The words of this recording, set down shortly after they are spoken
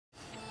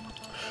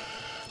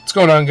What's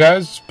going on,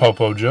 guys? It's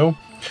Popo Joe.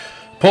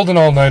 Pulled an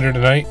all-nighter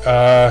tonight.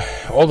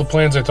 All the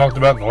plans I talked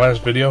about in the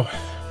last video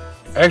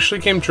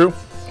actually came true.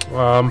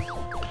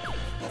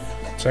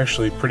 It's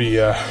actually pretty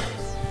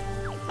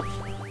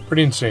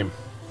insane.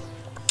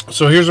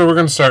 So here's what we're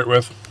going to start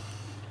with.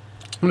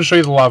 I'm going to show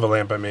you the lava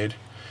lamp I made.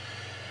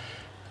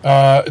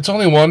 It's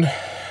only one.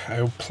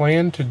 I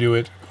plan to do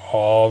it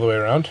all the way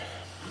around,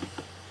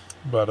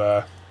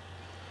 but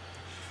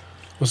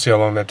we'll see how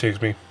long that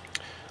takes me.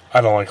 I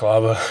don't like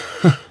lava.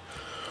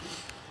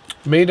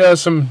 Made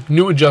some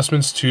new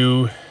adjustments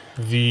to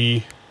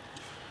the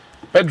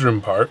bedroom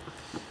part.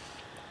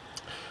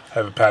 I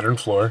have a patterned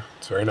floor.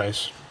 It's very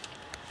nice.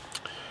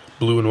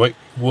 Blue and white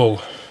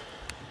wool.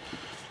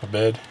 A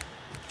bed.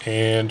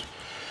 And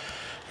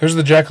here's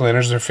the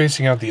jack-o'-lanterns. They're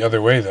facing out the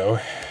other way, though.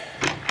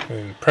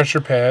 And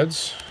pressure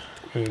pads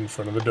in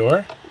front of the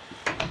door.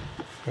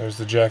 There's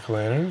the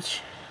jack-o'-lanterns.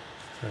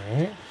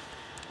 Alright.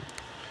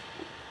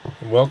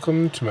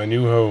 Welcome to my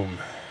new home.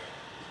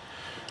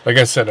 Like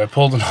I said, I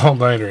pulled an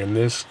all-nighter and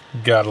this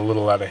got a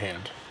little out of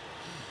hand.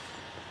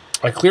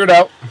 I cleared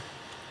out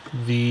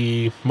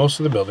most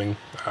of the building.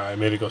 I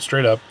made it go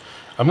straight up.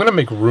 I'm gonna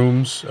make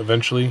rooms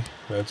eventually.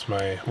 That's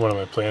one of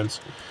my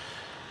plans.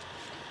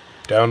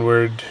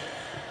 Downward,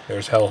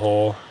 there's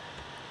hellhole,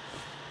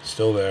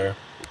 still there.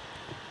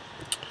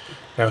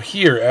 Now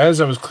here,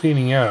 as I was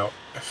cleaning out,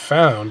 I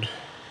found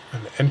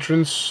an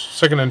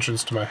second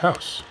entrance to my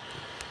house.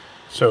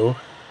 So,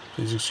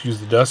 please excuse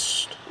the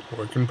dust.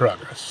 Work in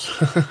progress.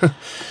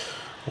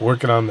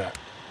 Working on that.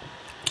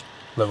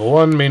 Level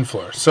 1, main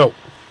floor. So,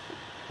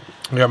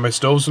 I got my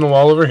stoves in the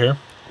wall over here.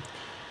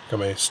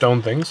 Got my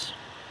stone things.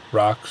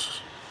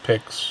 Rocks,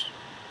 picks,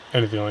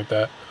 anything like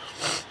that.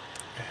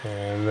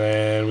 And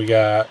then we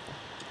got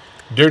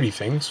dirty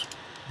things.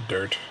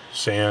 Dirt,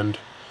 sand,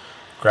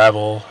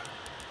 gravel,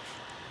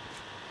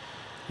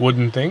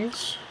 wooden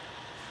things.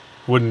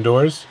 Wooden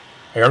doors.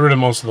 I got rid of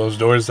most of those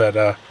doors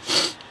that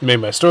made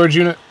my storage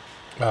unit.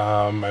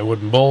 My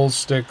wooden bowls,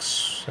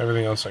 sticks,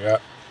 everything else I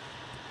got.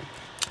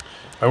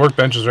 My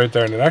workbench is right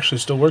there, and it actually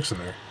still works in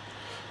there.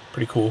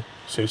 Pretty cool.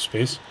 Safe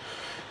space.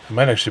 I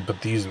might actually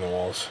put these in the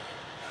walls.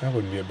 That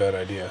wouldn't be a bad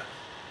idea.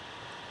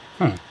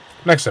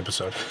 Next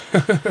episode.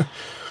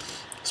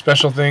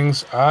 Special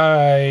things.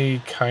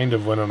 I kind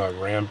of went on a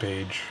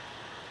rampage.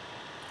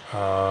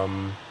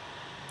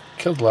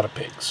 Killed a lot of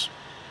pigs.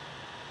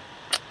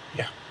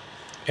 Yeah.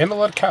 And a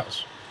lot of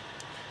cows.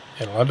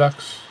 And a lot of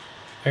ducks.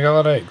 I got a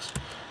lot of eggs.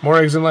 More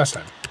eggs than last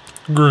time.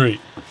 Great.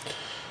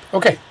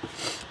 Okay.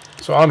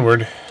 So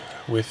onward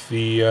with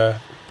the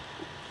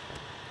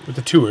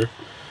tour.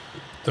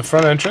 The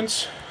front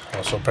entrance,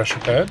 also pressure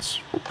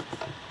pads.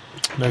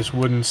 Nice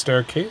wooden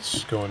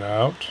staircase going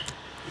out.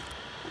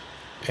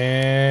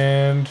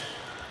 And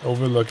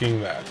overlooking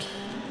that.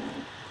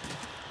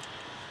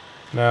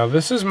 Now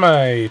this is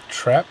my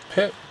trap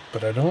pit,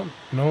 but I don't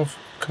know if...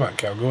 Come on,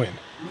 cow, go in.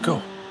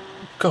 Go.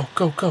 Go,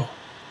 go, go.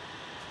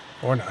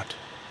 Or not.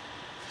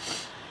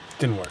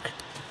 Didn't work.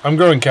 I'm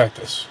growing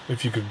cactus,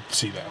 if you could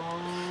see that.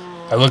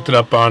 I looked it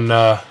up on,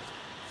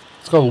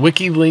 it's called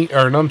WikiLink,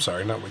 or no, I'm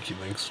sorry, not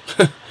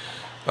WikiLinks.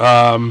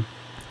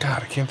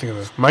 God, I can't think of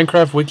this.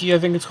 Minecraft Wiki, I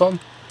think it's called.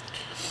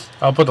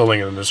 I'll put the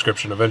link in the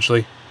description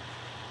eventually.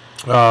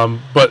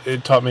 But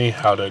it taught me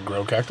how to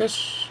grow cacti,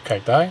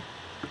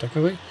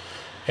 technically.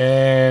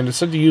 And it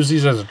said to use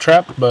these as a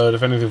trap, but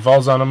if anything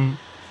falls on them,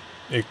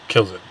 it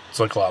kills it. It's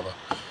like lava.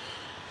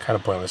 Kind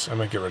of pointless. I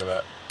might get rid of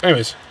that.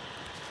 Anyways.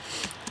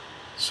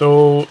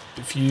 So,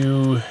 if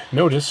you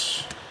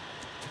notice,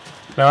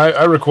 now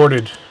I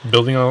recorded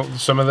building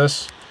some of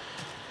this.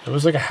 It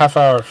was like a half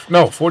hour,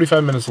 no,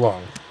 45 minutes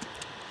long.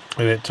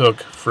 And it took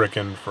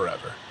frickin'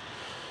 forever.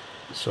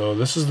 So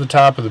this is the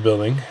top of the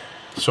building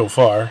so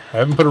far. I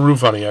haven't put a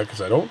roof on it yet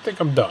because I don't think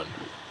I'm done,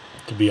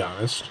 to be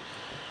honest.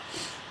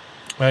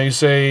 Now you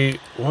say,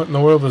 what in the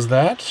world is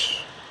that?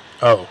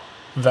 Oh,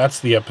 that's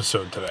the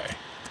episode today.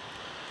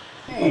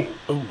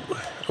 Oh,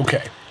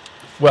 okay.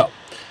 Well,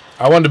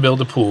 I wanted to build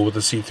a pool with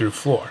a see-through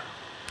floor.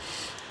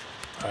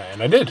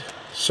 And I did.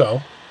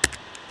 So,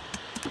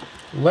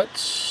 let's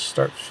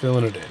start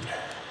filling it in.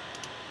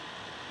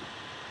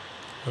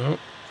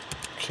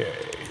 Okay.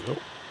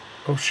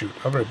 Oh shoot.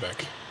 I'll be right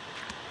back.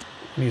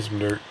 I need some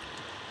dirt.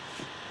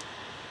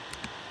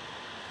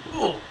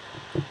 This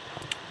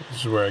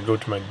is where I go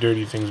to my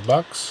dirty things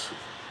box.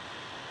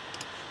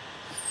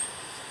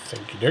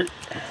 Thank you, dirt.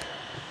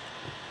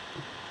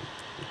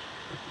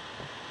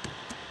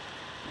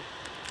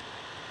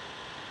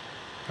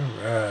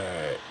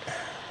 Alright.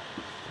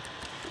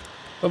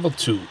 Level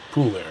 2,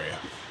 pool area.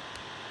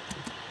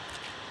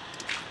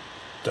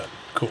 Done.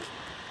 Cool.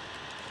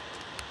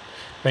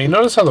 Now you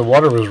notice how the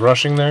water was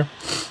rushing there?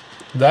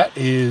 That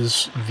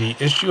is the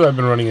issue I've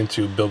been running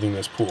into building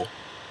this pool.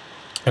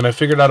 And I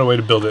figured out a way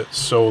to build it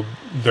so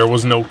there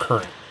was no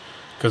current.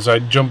 Because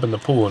I'd jump in the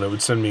pool and it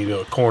would send me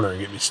to a corner and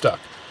get me stuck.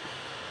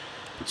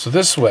 So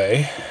this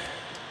way,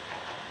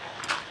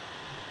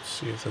 let's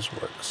see if this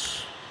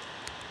works.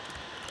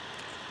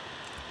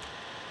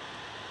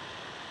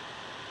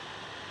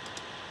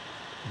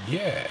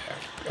 Yeah,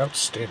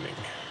 outstanding.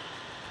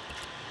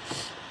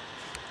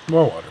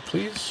 More water,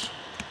 please.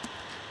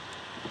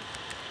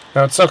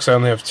 Now it sucks I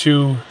only have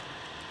 2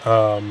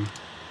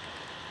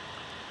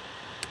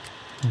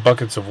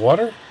 buckets of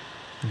water,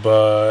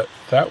 but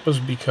that was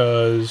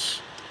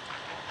because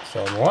I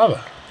fell in the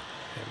lava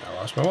and I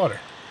lost my water.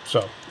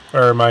 So,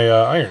 or my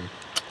iron.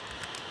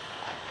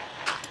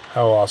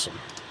 How awesome,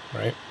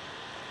 right?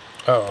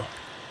 Uh-oh.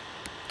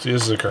 See,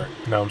 this is a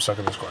current. Now I'm stuck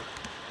in this corner.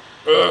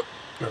 There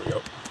we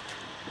go.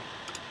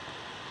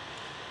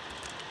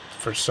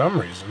 For some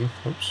reason,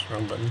 oops,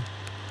 wrong button.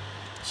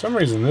 For some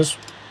reason, this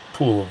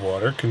pool of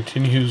water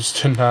continues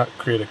to not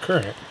create a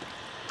current,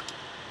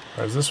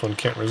 whereas this one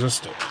can't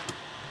resist it.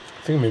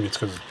 I think maybe it's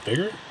because it's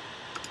bigger.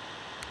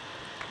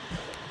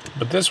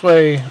 But this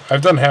way,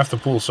 I've done half the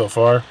pool so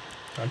far.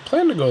 I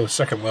plan to go to the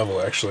second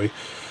level, actually.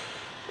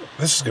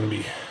 This is going to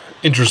be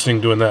interesting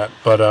doing that,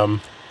 but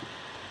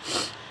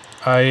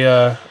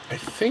I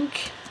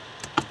think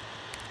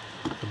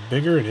the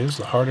bigger it is,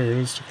 the harder it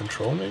is to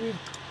control, maybe?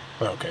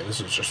 Okay, this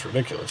is just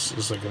ridiculous.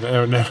 This is like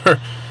a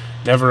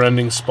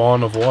never-ending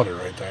spawn of water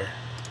right there.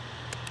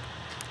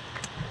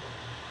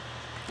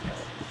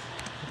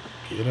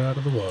 Get out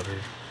of the water.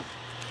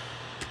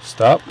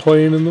 Stop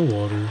playing in the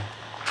water.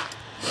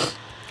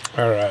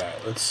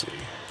 Alright, let's see.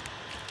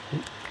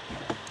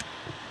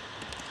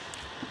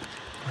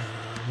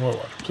 More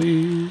water,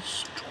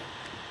 please.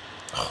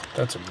 Oh,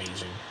 that's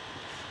amazing.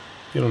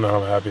 You don't know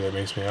how happy that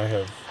makes me. I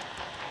have...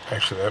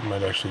 Actually, that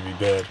might actually be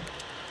bad.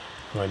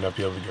 I might not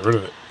be able to get rid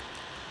of it.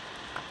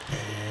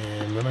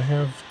 And then I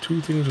have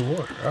 2 things of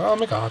water. I'll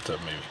make a hot tub,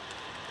 maybe.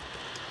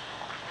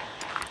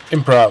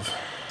 Improv.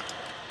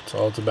 That's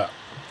all it's about.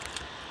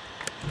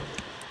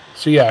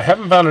 So yeah, I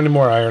haven't found any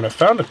more iron. I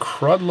found a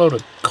crud load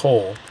of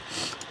coal,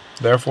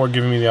 therefore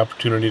giving me the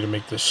opportunity to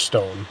make this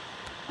stone.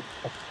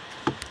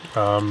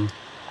 I'll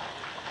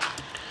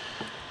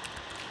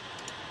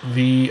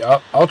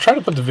try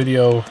to put the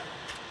video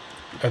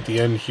at the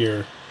end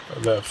here,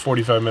 the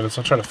 45 minutes.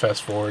 I'll try to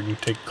fast forward and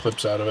take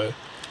clips out of it.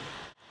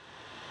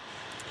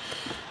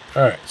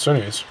 Alright, so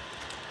anyways.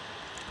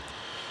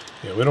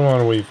 Yeah, we don't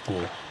want a wave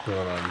pool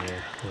going on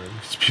here, where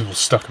these people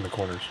stuck in the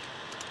corners.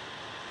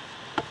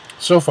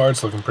 So far,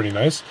 it's looking pretty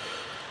nice.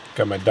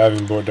 Got my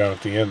diving board down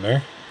at the end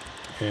there.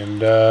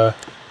 And,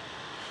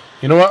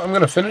 you know what? I'm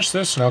going to finish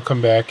this, and I'll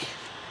come back.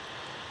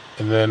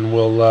 And then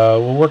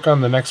we'll work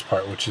on the next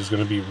part, which is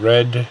going to be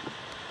red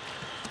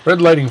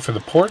lighting for the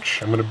porch.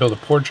 I'm going to build a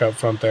porch out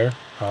front there.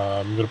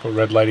 I'm going to put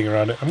red lighting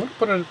around it. I'm going to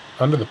put it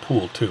under the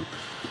pool, too.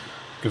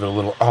 Give it a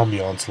little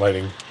ambiance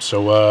lighting.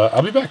 So,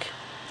 I'll be back.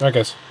 Alright,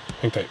 guys.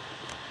 Hang tight.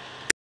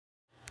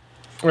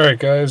 Alright,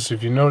 guys.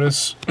 If you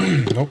notice...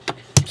 Nope.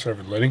 Sorry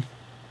for the lighting.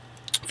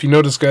 If you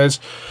notice, guys,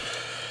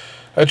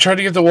 I tried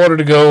to get the water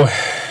to go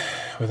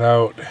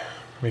without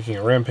making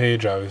a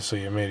rampage.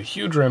 Obviously, I made a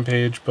huge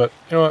rampage, but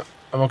you know what?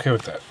 I'm okay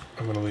with that.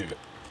 I'm going to leave it.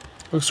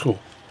 Looks cool.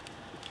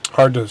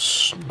 Hard to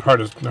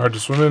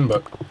swim in,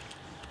 but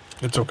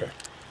it's okay.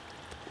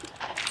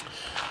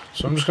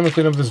 So I'm just going to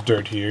clean up this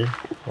dirt here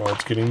while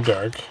it's getting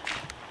dark,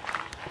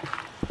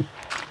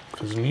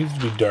 because it needs to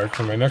be dark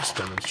for my next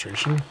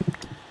demonstration.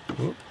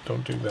 Oop,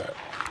 don't do that.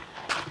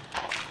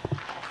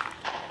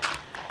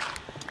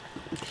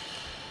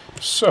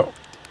 So,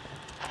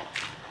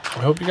 I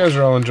hope you guys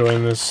are all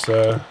enjoying this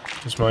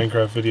this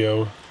Minecraft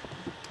video,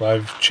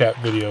 live chat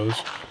videos.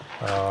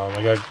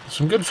 I got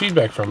some good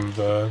feedback from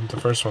the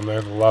first one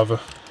there, the Lava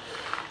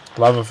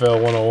Fail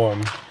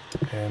 101.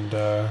 And,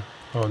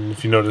 and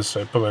if you notice,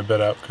 I put my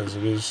bed out because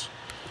it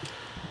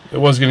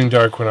was getting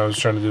dark when I was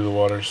trying to do the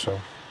water.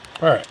 So,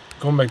 alright,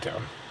 going back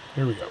down.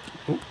 Here we go.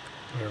 Oop,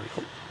 there we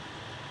go.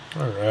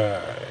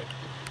 Alright.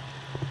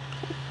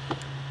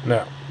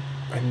 Now,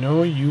 I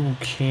know you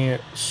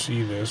can't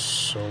see this,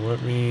 so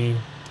let me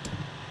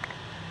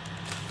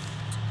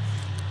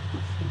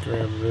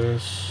grab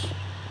this.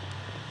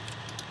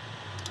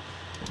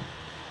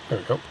 There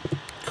we go.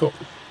 Cool.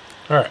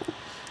 Alright.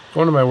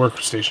 Going to my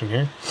workstation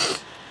here.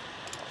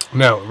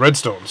 Now,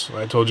 redstones.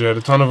 I told you I had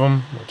a ton of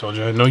them. I told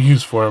you I had no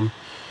use for them.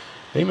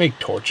 They make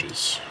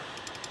torches.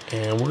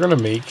 And we're going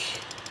to make,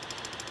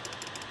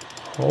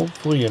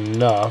 hopefully,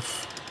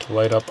 enough to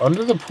light up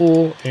under the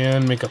pool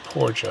and make a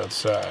porch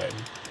outside.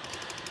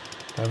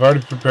 I've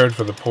already prepared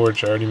for the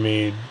porch. I already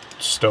made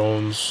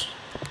stones.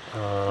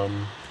 Oh,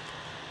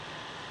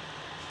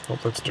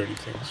 that's dirty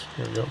things.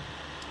 Here we go.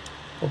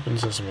 Open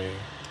sesame.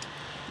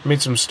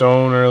 Made some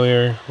stone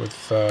earlier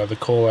with the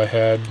coal I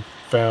had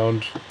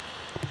found.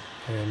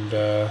 And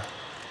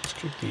let's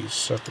get these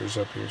suckers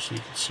up here so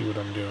you can see what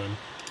I'm doing.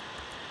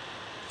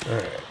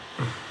 Alright.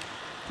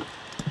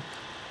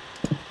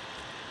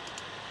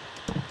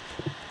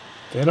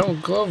 They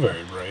don't glow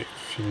very bright,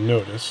 if you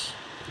notice.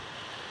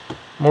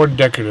 More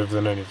decorative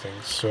than anything,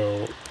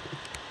 so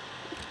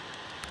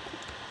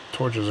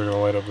torches are going to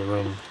light up the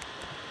room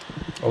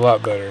a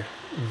lot better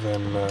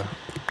than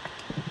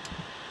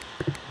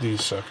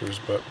these suckers,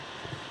 but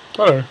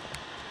whatever.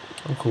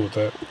 I'm cool with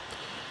that.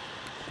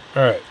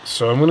 Alright,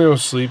 so I'm going to go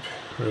sleep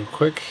real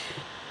quick,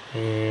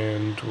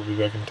 and we'll be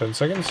back in 10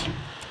 seconds.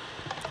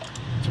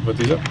 to put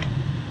these up.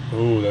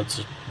 Oh,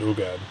 oh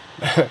god.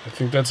 I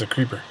think that's a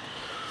creeper.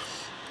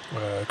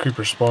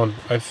 Creeper spawn.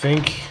 I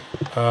think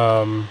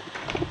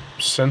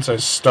since I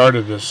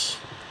started this,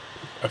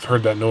 I've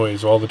heard that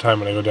noise all the time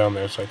when I go down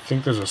there. So I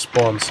think there's a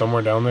spawn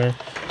somewhere down there,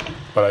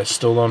 but I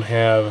still don't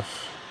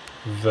have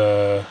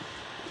the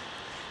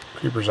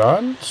creepers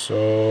on.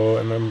 So,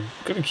 and I'm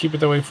gonna keep it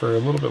that way for a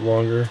little bit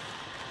longer.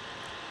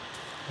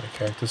 My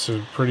cactus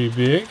is pretty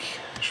big.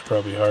 I should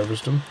probably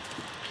harvest them.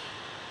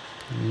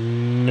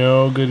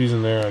 No goodies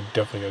in there. I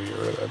definitely gotta get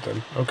rid of that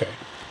then. Okay.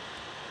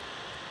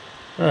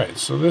 Alright,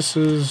 so this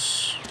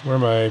is where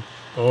my...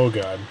 Oh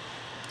god.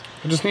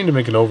 I just need to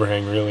make an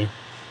overhang, really.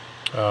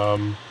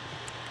 I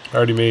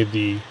already made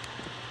the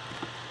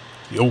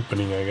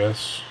opening, I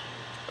guess.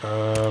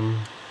 So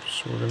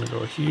we're gonna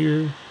go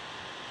here.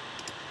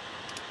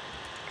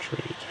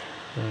 Trade.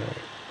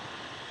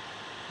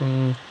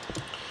 Alright.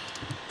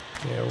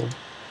 Yeah, we'll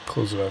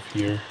close it off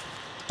here.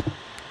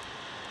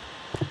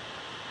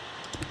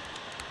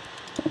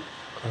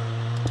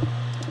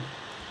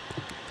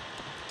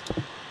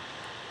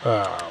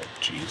 Oh,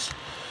 jeez.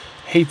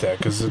 Hate that,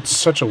 because it's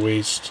such a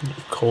waste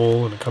of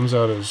coal, and it comes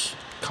out as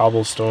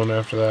cobblestone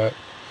after that.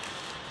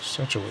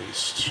 Such a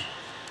waste.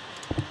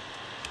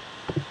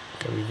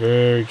 Gotta be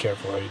very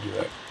careful how you do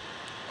that.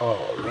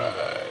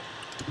 Alright.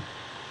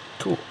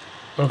 Cool.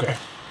 Okay.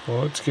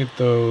 Well, let's get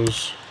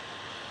those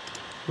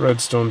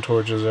redstone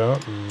torches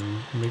out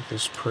and make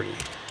this pretty.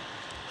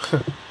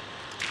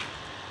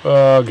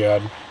 Oh,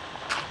 God.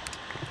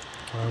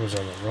 I was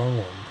on the wrong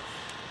one.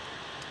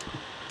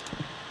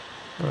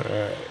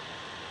 Alright.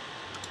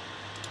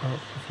 Oh,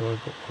 I can only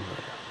put one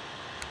there.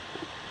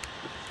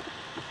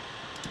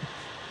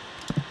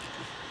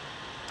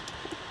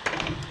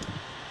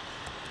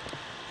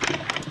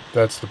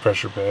 That's the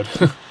pressure pad.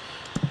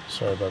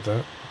 Sorry about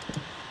that.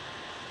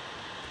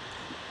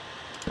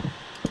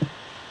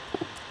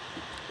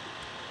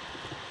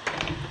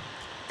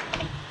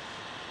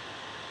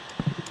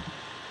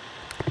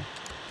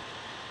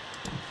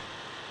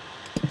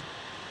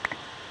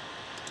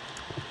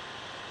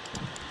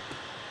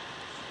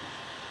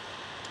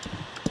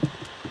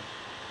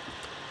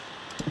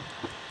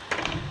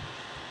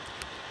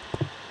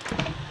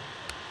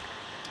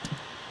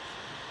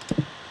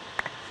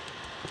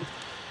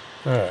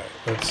 Alright,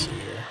 let's see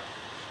here.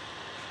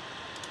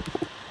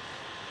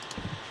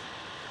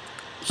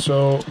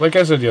 So, like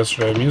I said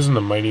yesterday, I'm using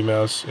the Mighty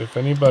Mouse. If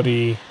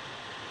anybody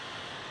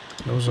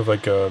knows of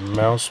like a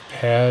mouse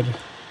pad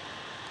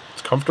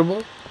that's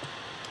comfortable,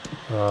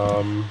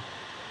 to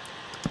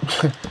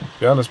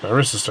be honest, my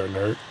wrist is starting to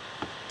hurt.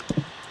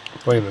 I'm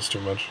playing this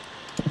too much.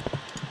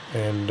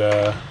 And,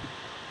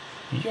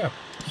 yeah.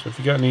 So if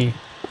you got any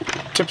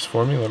tips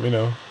for me, let me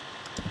know.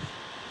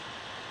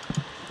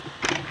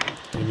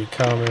 Any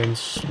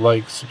comments,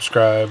 like,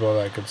 subscribe, all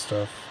that good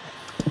stuff.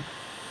 I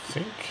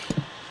think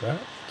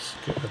that's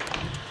good.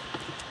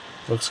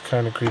 Looks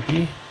kind of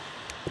creepy.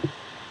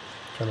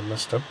 Kind of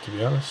messed up, to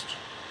be honest.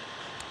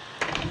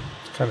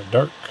 It's kind of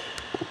dark.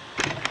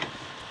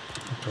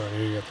 Around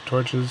here you got the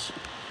torches.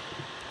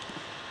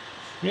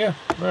 Yeah,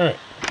 alright.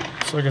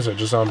 So like I said,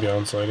 just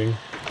ambiance lighting.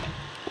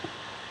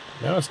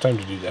 Now it's time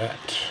to do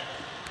that.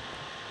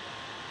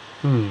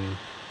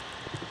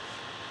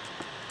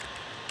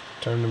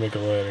 Time to make a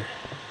ladder.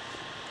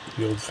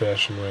 The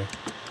old-fashioned way.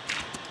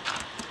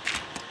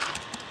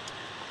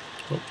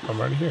 Oh, I'm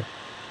already here.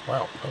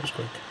 Wow, that was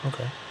quick.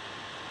 Okay.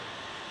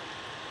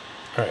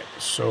 Alright,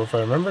 so if I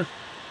remember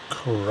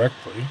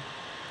correctly,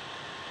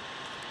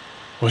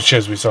 which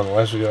as we saw in the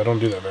last video, I don't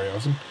do that very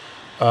often,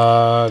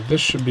 this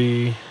should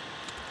be...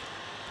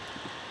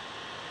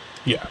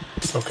 Yeah,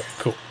 okay,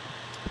 cool.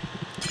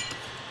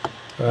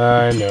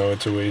 I know,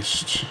 it's a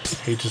waste.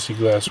 Hate to see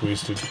glass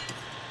wasted.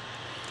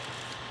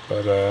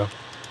 But,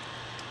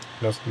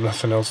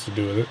 nothing else to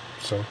do with it,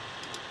 so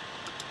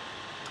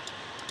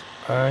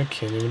I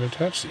can't even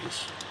attach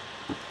these.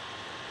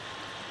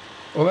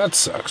 Well, that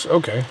sucks.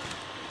 Okay.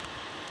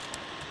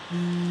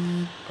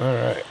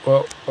 Alright,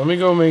 well, let me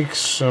go make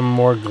some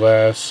more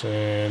glass,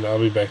 and I'll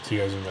be back to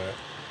you guys in a minute.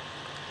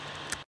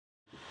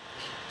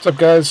 What's up,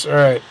 guys?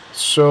 Alright,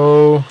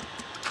 so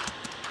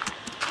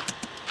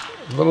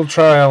a little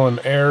trial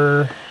and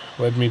error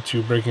led me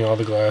to breaking all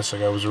the glass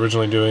like I was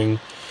originally doing,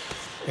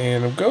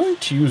 and I'm going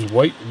to use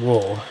white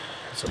wool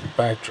as a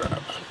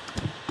backdrop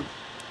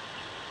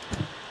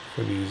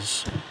for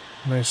these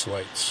nice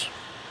lights.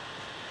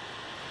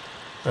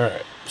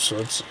 Alright, so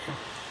let's see.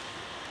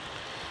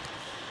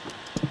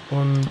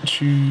 1,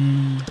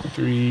 2,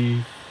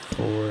 3,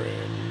 4,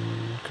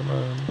 and come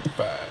on,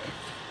 5.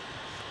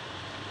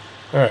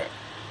 Alright.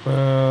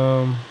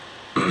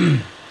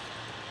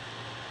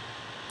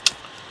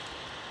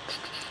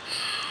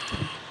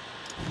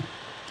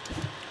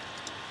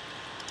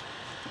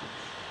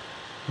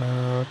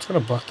 It's gonna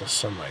block the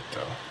sunlight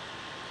though.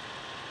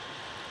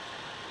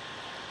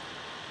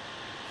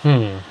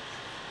 You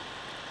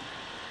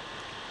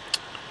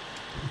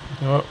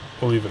know what?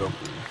 We'll leave it open.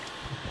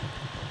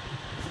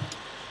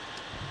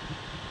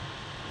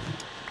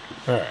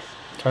 Alright,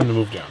 time to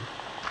move down.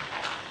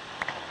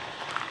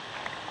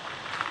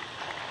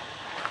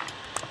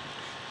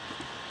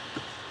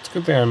 a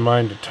good thing I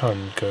mined a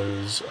ton,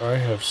 because I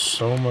have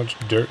so much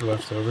dirt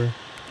left over.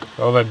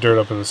 All that dirt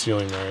up in the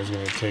ceiling there is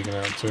going to get taken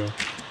out, too.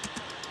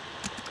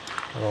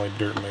 I don't like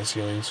dirt in my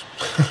ceilings.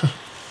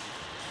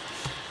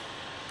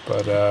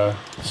 But,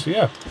 so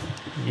yeah.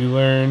 You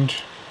learned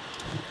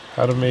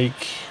how to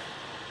make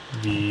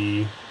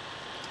the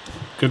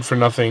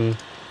good-for-nothing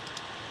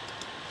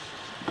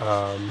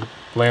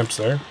lamps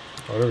there.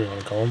 Whatever you want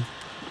to call them.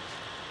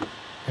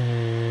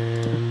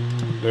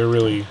 And they're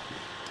really...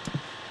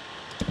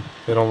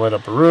 They don't light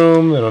up a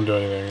room, they don't do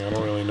anything. I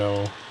don't really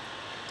know.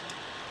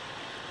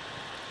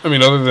 I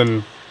mean, other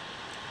than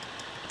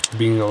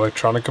being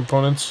electronic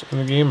components in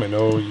the game, I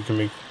know you can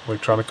make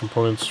electronic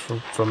components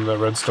from the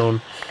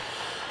redstone,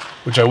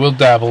 which I will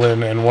dabble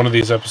in one of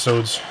these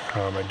episodes.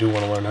 I do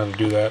want to learn how to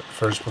do that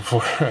first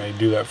before I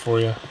do that for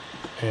you.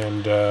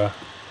 And, alright,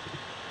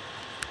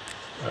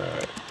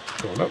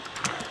 going up.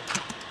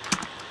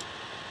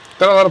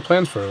 Got a lot of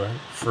plans for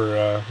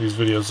these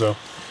videos, though.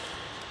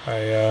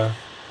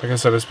 Like I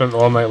said, I spent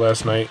all night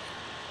last night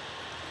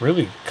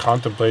really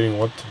contemplating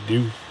what to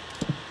do.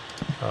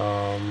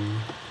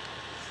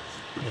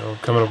 You know,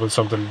 coming up with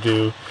something to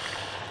do,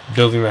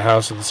 building the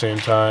house at the same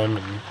time,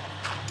 and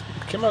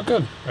it came out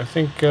good. I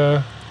think,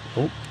 oh,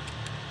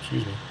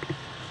 excuse me.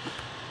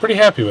 Pretty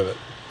happy with it.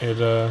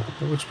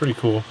 It looks pretty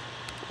cool.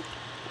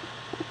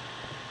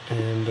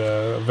 And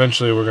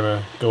eventually we're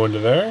going to go into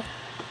there.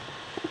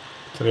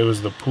 Today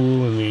was the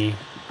pool and the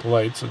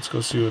lights. Let's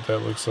go see what that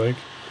looks like.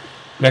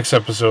 Next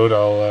episode,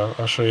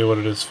 I'll show you what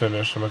it is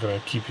finished. I'm not going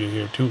to keep you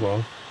here too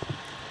long.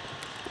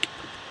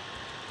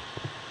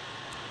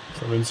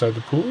 From inside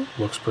the pool,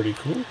 looks pretty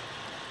cool.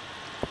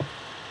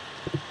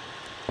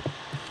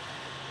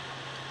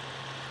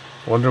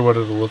 Wonder what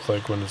it'll look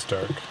like when it's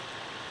dark.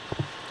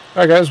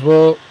 Alright guys,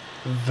 well,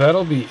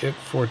 that'll be it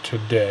for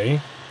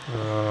today.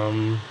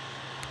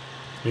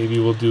 Maybe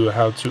we'll do a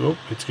how-to... Oh,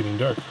 it's getting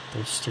dark.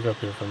 Let's stick up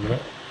here for a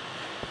minute.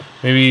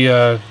 Maybe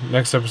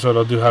next episode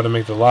I'll do how to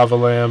make the lava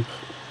lamp.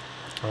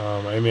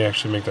 I may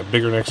actually make that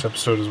bigger next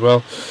episode as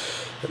well.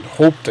 And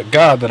hope to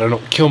God that I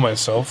don't kill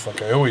myself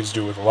like I always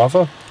do with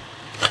lava.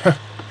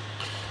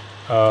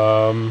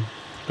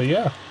 But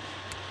yeah.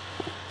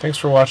 Thanks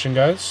for watching,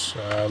 guys.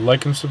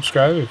 Like and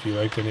subscribe if you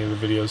liked any of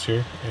the videos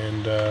here.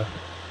 And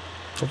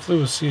hopefully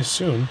we'll see you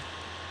soon.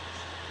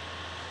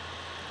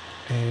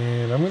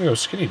 And I'm going to go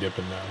skinny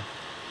dipping now.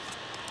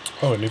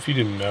 Oh, and if you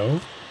didn't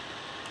know,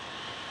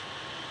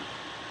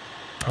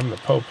 I'm the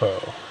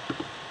Popo.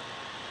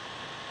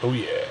 Oh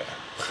yeah.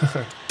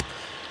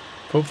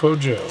 Popo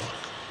Joe.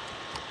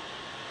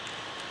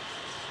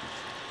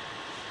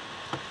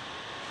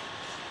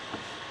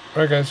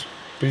 Alright guys,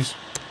 peace.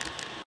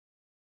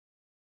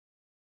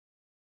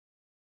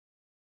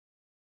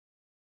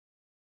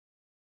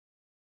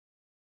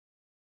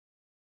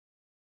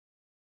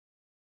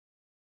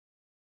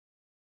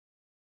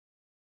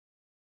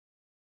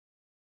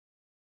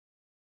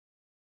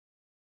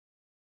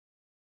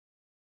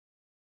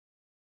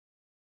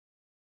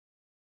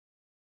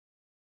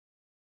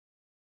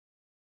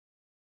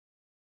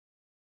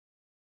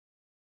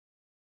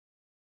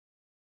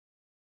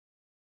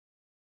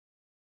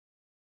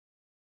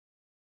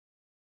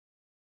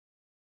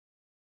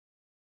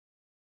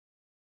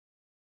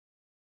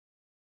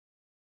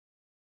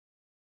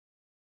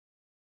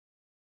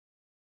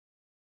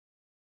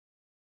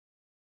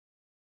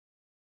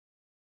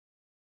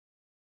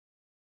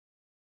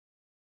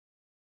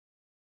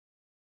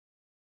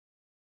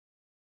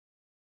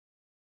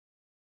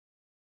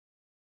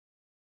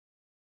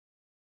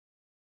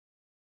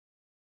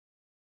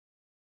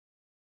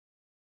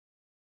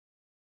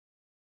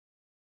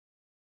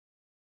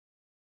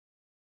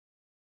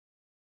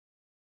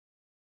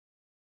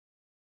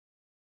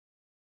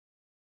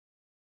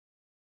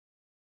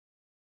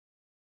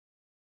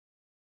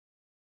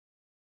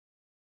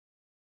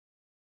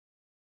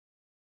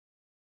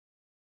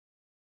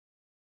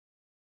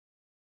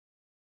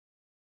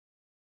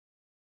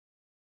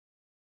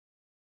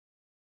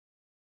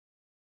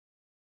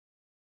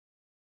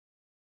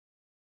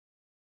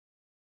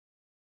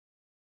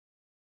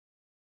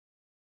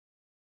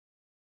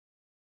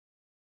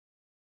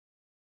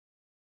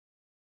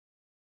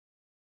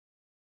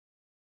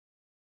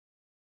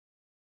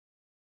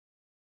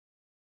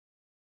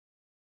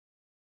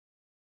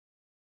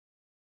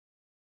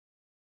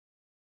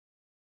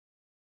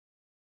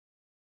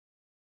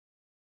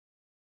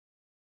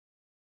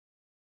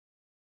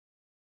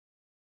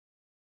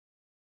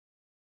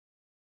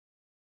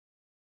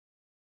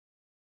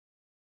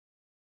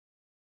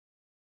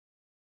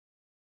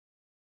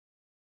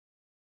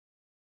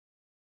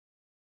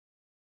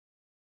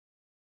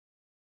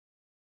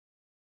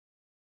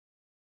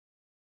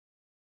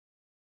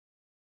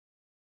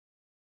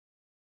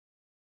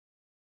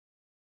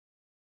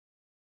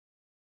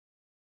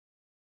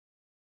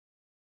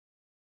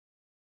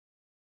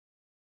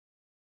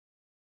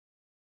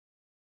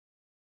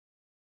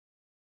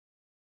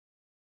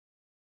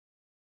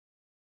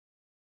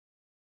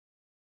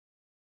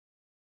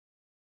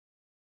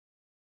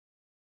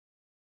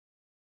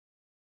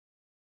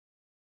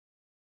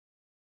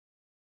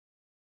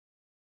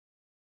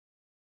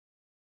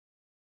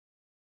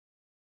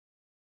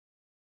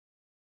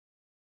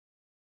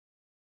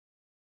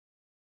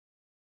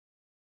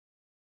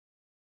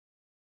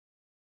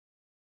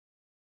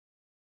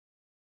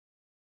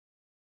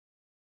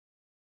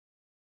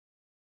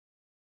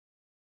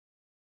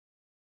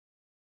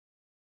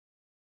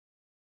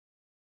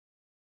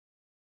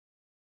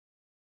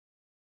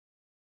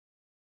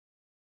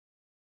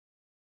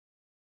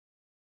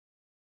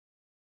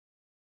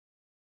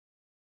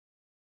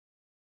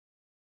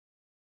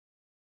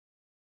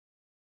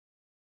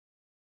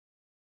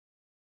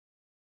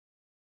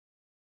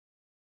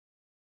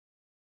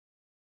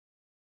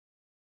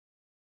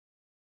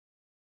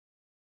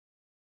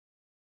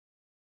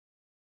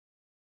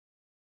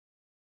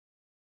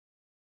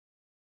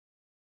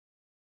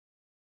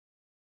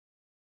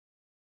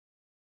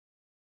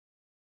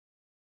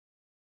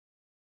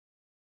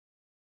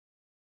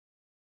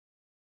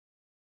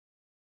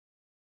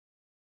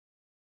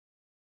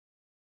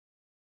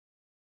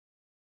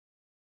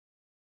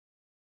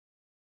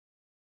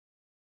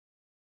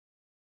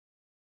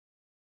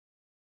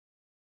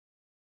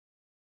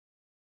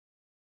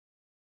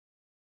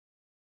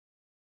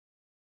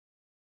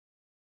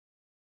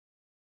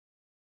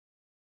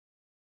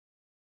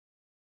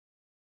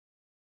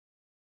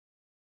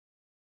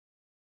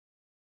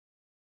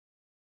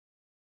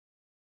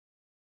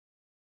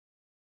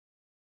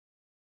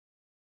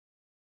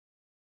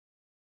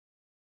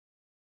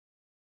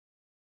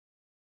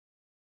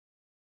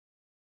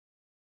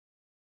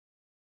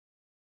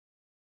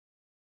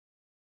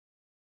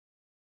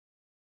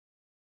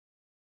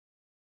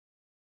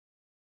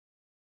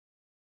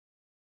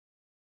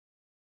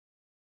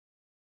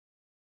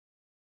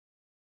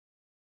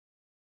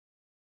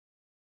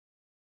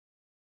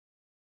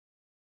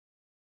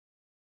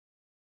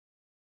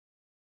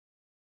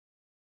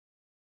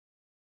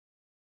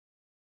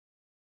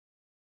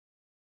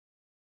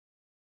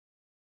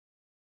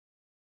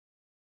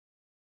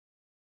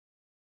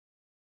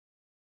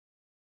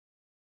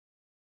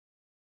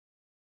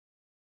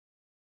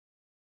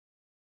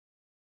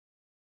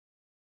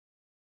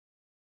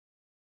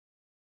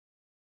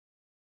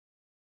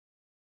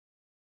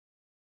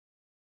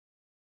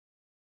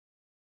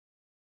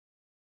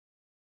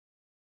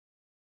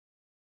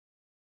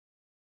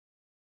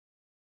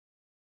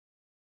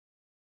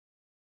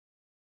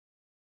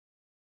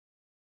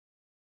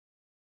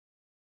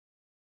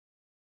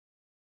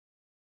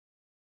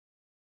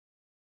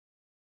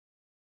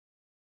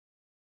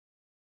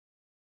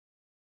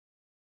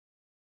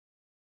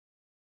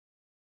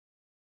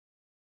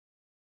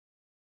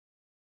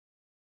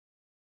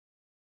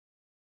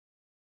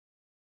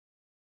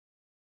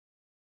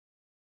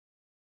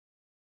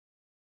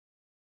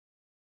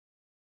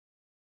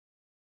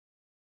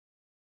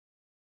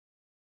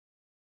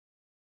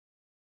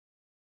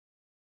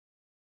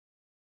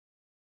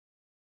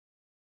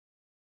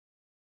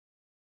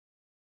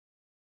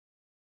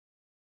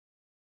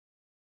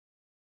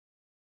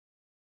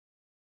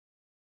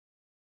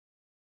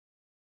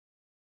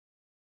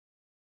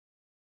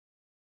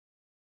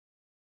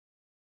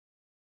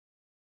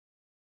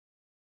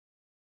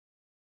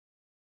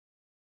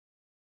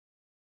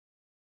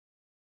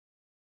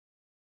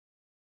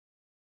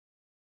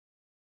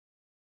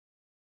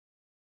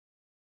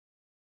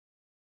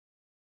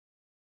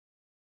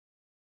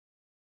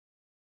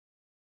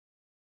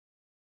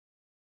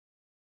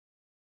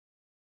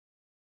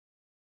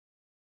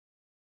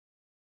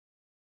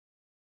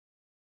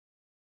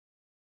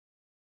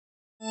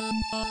 you.